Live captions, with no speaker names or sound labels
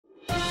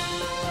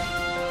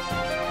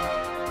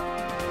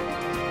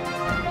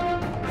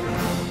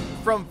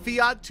From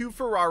Fiat to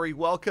Ferrari,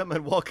 welcome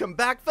and welcome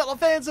back, fellow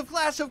fans of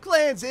Clash of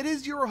Clans. It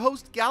is your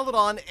host,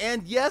 Galadon,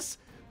 and yes,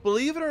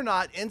 believe it or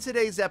not, in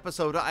today's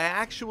episode, I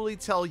actually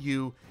tell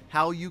you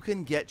how you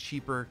can get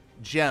cheaper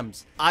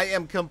gems. I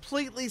am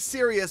completely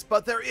serious,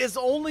 but there is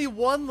only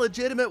one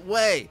legitimate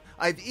way.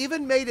 I've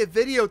even made a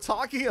video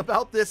talking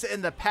about this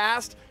in the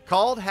past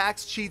called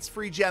Hacks, Cheats,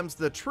 Free Gems,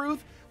 The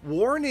Truth,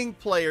 warning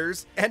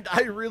players, and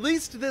I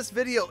released this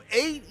video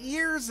 8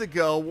 years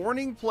ago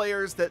warning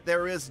players that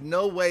there is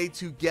no way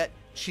to get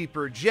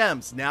cheaper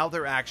gems. Now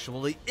there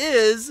actually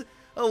is.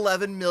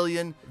 11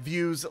 million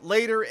views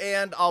later,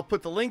 and I'll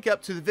put the link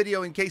up to the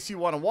video in case you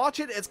want to watch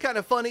it. It's kind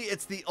of funny.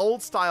 It's the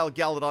old style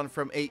Galadon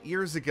from 8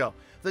 years ago.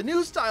 The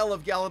new style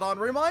of Galadon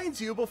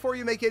reminds you, before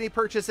you make any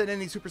purchase in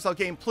any Supercell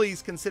game,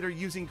 please consider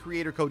using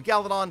creator code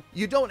Galadon.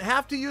 You don't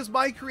have to use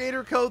my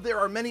creator code. There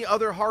are many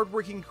other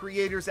hardworking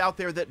creators out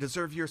there that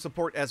deserve your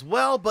support as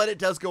well, but it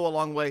does go a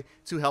long way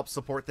to help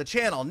support the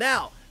channel.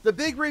 Now, the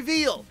big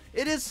reveal.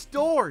 It is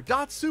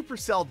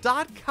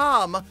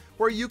store.supercell.com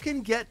where you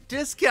can get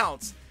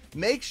discounts.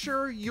 Make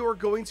sure you're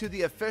going to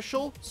the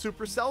official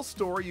Supercell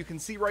store. You can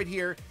see right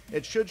here,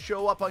 it should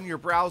show up on your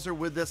browser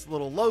with this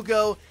little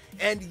logo.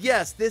 And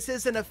yes, this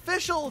is an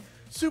official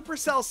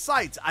Supercell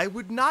site. I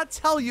would not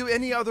tell you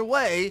any other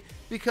way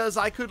because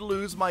I could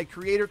lose my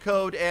creator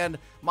code and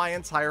my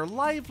entire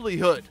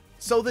livelihood.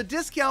 So the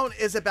discount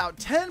is about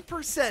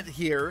 10%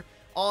 here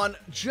on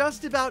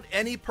just about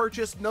any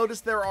purchase.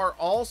 Notice there are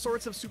all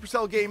sorts of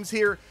Supercell games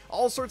here,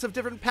 all sorts of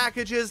different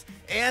packages,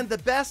 and the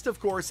best, of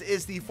course,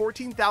 is the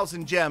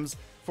 14,000 gems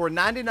for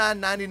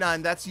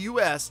 $99.99. That's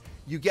US.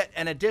 You get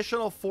an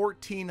additional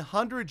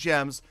 1,400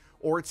 gems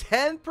or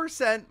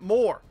 10%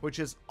 more, which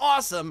is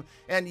awesome.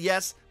 And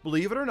yes,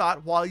 believe it or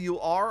not, while you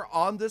are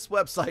on this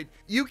website,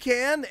 you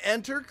can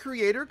enter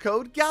creator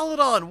code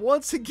Galadon.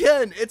 Once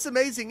again, it's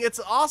amazing,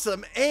 it's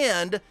awesome,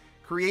 and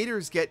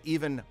creators get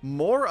even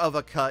more of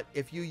a cut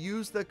if you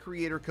use the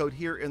creator code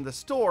here in the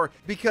store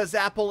because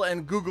Apple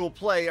and Google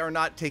Play are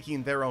not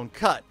taking their own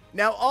cut.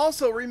 Now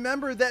also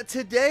remember that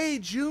today,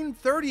 June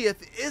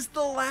 30th, is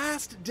the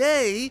last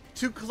day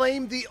to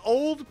claim the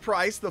old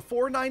price, the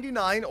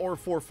 $4.99 or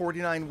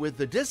 $4.49 with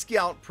the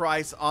discount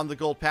price on the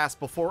Gold Pass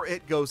before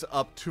it goes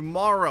up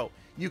tomorrow.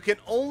 You can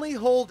only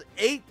hold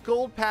 8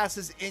 Gold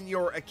Passes in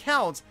your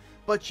account,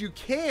 but you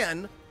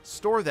can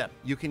store them.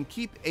 You can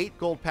keep 8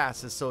 gold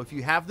passes. So if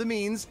you have the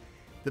means,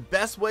 the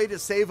best way to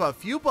save a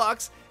few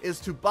bucks is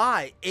to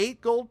buy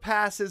 8 gold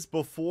passes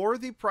before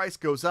the price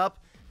goes up,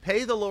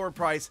 pay the lower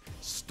price,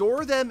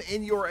 store them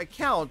in your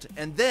account,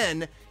 and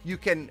then you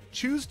can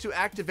choose to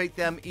activate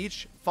them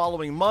each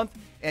following month.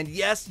 And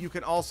yes, you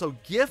can also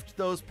gift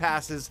those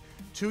passes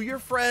to your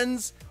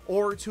friends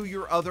or to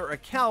your other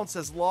accounts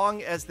as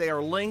long as they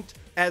are linked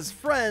as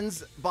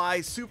friends by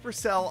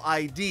Supercell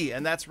ID,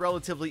 and that's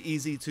relatively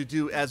easy to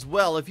do as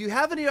well. If you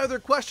have any other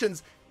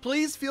questions,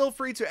 please feel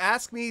free to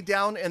ask me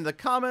down in the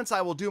comments.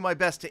 I will do my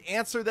best to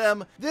answer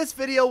them. This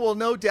video will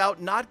no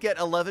doubt not get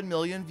 11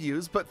 million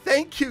views, but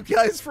thank you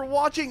guys for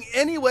watching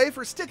anyway,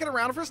 for sticking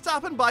around, for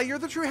stopping by. You're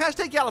the true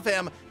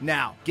 #GalaFam.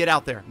 Now, get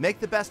out there, make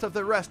the best of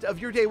the rest of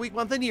your day, week,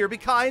 month, and year. Be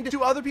kind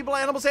to other people,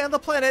 animals, and the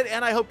planet,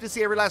 and I hope to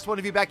see every last one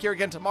of you back here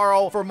again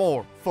tomorrow for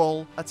more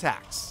full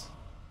attacks.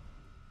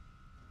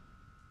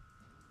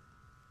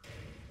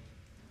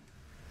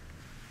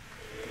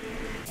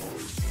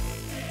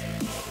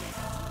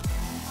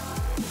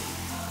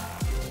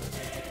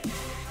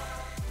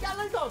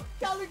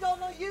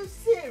 Galadon, are you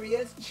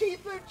serious?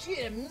 Cheaper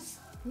gems?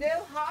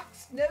 No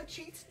hacks, no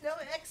cheats, no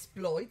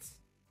exploits?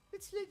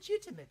 It's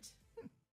legitimate.